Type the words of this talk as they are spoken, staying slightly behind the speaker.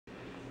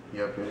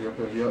Yep.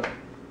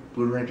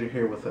 Blue Ranger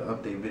here with an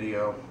update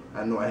video.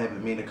 I know I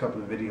haven't made a couple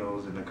of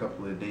videos in a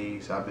couple of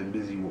days. I've been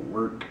busy with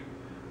work.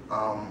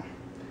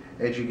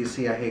 As you can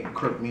see, I had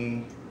crooked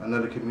me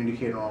another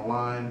communicator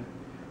online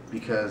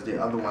because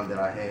the other one that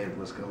I had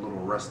was a little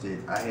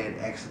rusted. I had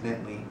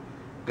accidentally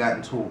got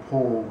into a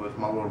pool with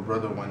my little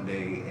brother one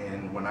day,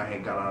 and when I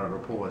had got out of the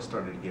pool, it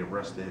started to get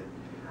rusted.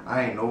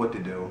 I didn't know what to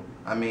do.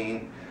 I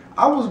mean,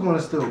 I was going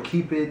to still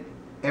keep it.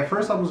 At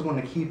first I was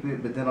going to keep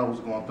it, but then I was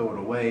going to throw it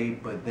away.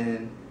 But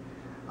then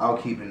I'll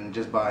keep it and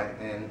just buy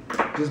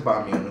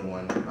me a new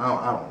one.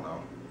 I don't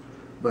know.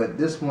 But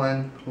this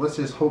one, let's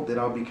just hope that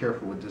I'll be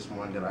careful with this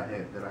one that I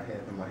have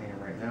in my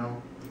hand right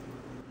now.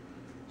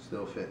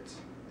 Still fits.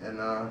 And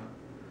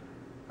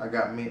I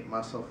got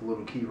myself a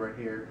little key right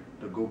here,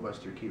 the Go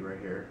Buster key right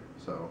here.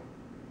 So,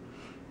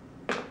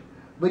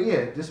 but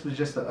yeah, this was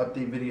just an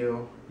update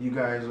video. You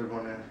guys are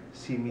gonna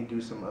see me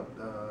do some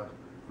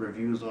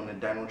reviews on the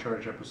Dino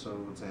Charge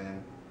episodes,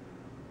 and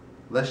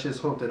let's just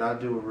hope that I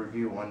do a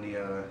review on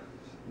the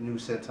new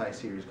Sentai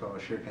series called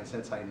Shuriken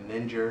Sentai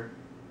Ninja,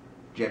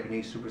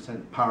 Japanese Super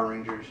Sentai Power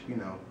Rangers, you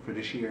know, for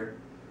this year.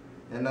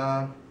 And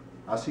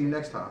I'll see you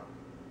next time.